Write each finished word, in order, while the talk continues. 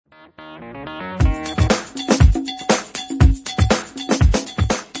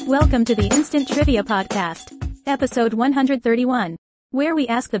Welcome to the Instant Trivia Podcast, episode 131, where we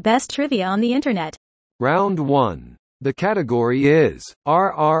ask the best trivia on the internet. Round 1. The category is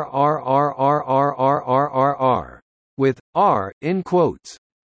RRRRRRRRRR, with R in quotes.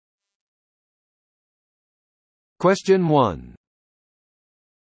 Question 1.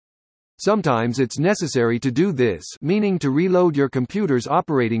 Sometimes it's necessary to do this, meaning to reload your computer's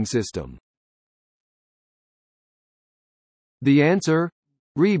operating system. The answer?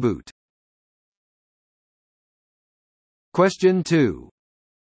 Reboot. Question 2.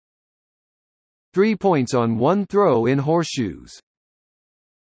 3 points on one throw in horseshoes.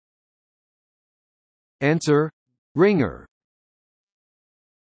 Answer: ringer.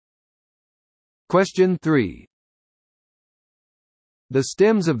 Question 3. The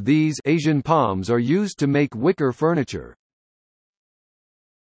stems of these Asian palms are used to make wicker furniture.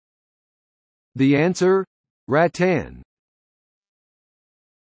 The answer: rattan.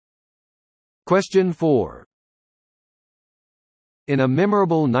 Question 4. In a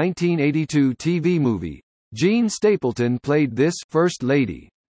memorable 1982 TV movie, Jean Stapleton played this First Lady.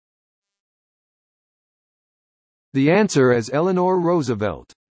 The answer is Eleanor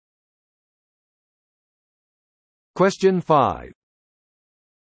Roosevelt. Question 5.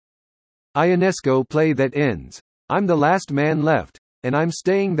 Ionesco play that ends, "I'm the last man left, and I'm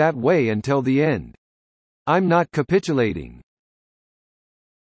staying that way until the end. I'm not capitulating."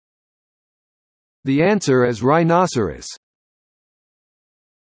 The answer is rhinoceros.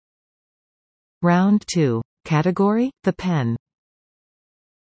 Round 2. Category: the pen.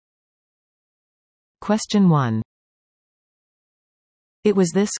 Question 1. It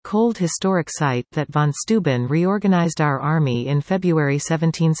was this cold historic site that von Steuben reorganized our army in February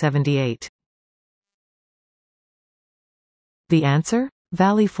 1778. The answer?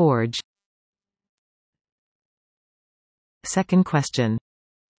 Valley Forge. Second question.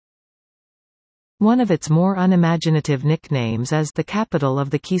 One of its more unimaginative nicknames is the capital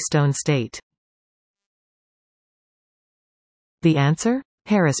of the Keystone State. The answer?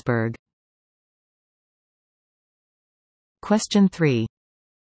 Harrisburg. Question 3.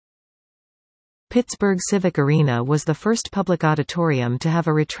 Pittsburgh Civic Arena was the first public auditorium to have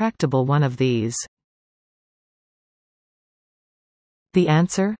a retractable one of these. The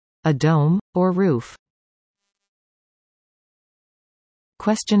answer? A dome, or roof.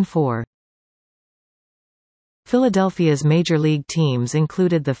 Question 4. Philadelphia's major league teams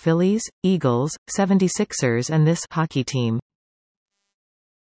included the Phillies, Eagles, 76ers and this hockey team.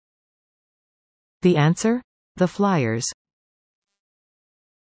 The answer? The Flyers.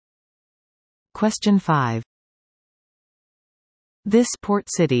 Question 5. This port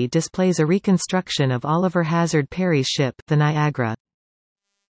city displays a reconstruction of Oliver Hazard Perry's ship, the Niagara.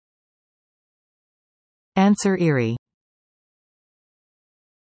 Answer: Erie.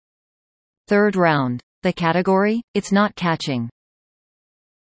 Third round. The category: it's not catching.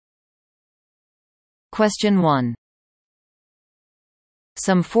 Question 1.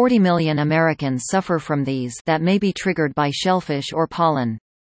 Some 40 million Americans suffer from these that may be triggered by shellfish or pollen.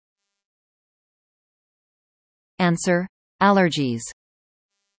 Answer: allergies.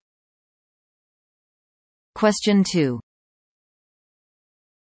 Question 2.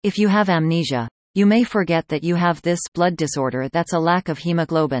 If you have amnesia, you may forget that you have this blood disorder that's a lack of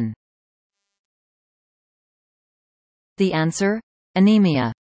hemoglobin. The answer?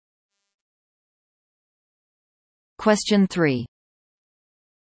 Anemia. Question 3.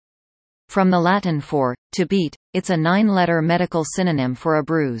 From the Latin for, to beat, it's a 9-letter medical synonym for a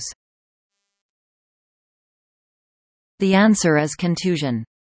bruise. The answer is contusion.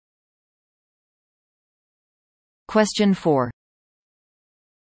 Question 4.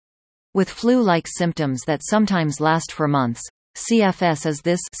 With flu-like symptoms that sometimes last for months, CFS is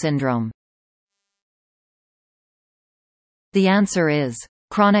this syndrome. The answer is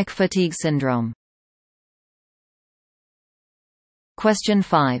chronic fatigue syndrome. Question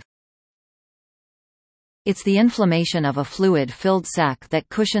 5. It's the inflammation of a fluid-filled sac that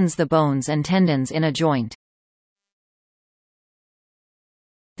cushions the bones and tendons in a joint.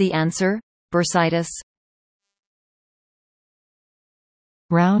 The answer? Bursitis.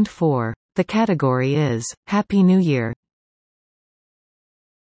 Round 4. The category is Happy New Year.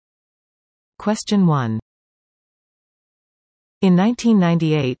 Question 1. In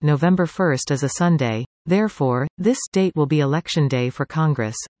 1998, November 1st is a Sunday, therefore, this date will be Election Day for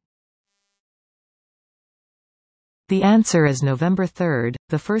Congress. The answer is November 3rd,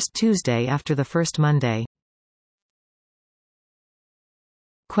 the first Tuesday after the first Monday.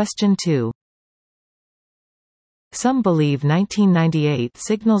 Question 2. Some believe 1998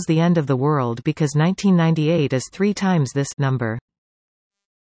 signals the end of the world because 1998 is 3 times this number.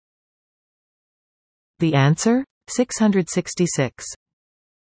 The answer? 666.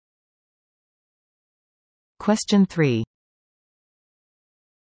 Question 3.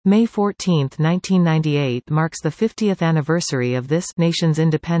 May 14, 1998 marks the 50th anniversary of this nation's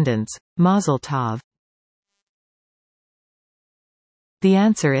independence. Mazel tov. The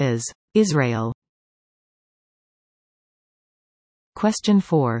answer is Israel. Question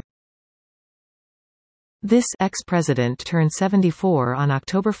 4. This ex-president turned 74 on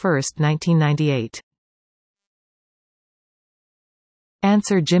October 1, 1998.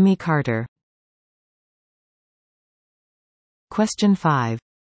 Answer: Jimmy Carter. Question 5.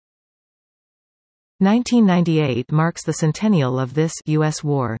 1998 marks the centennial of this U.S.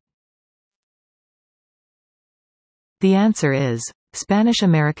 war. The answer is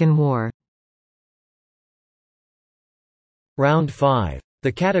Spanish-American War. Round 5.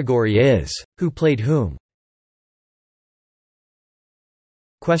 The category is, who played whom?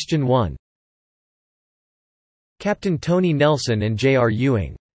 Question 1. Captain Tony Nelson and J.R.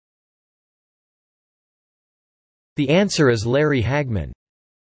 Ewing. The answer is Larry Hagman.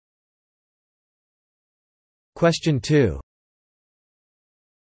 Question 2.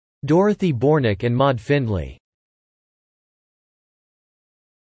 Dorothy Bornick and Maude Findlay.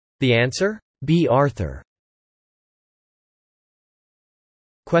 The answer? B. Arthur.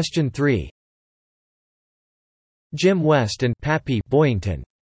 Question 3. Jim West and Pappy Boyington.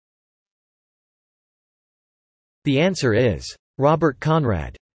 The answer is Robert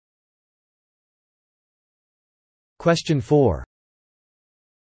Conrad. Question 4.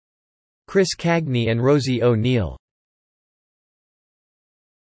 Chris Cagney and Rosie O'Neill.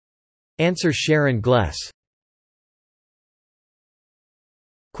 Answer: Sharon Gless.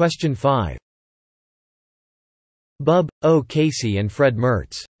 Question 5. Bub O. Casey and Fred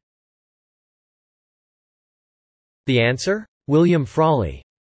Mertz. The answer? William Frawley.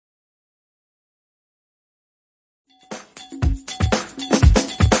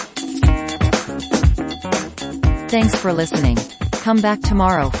 Thanks for listening. Come back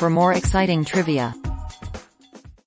tomorrow for more exciting trivia.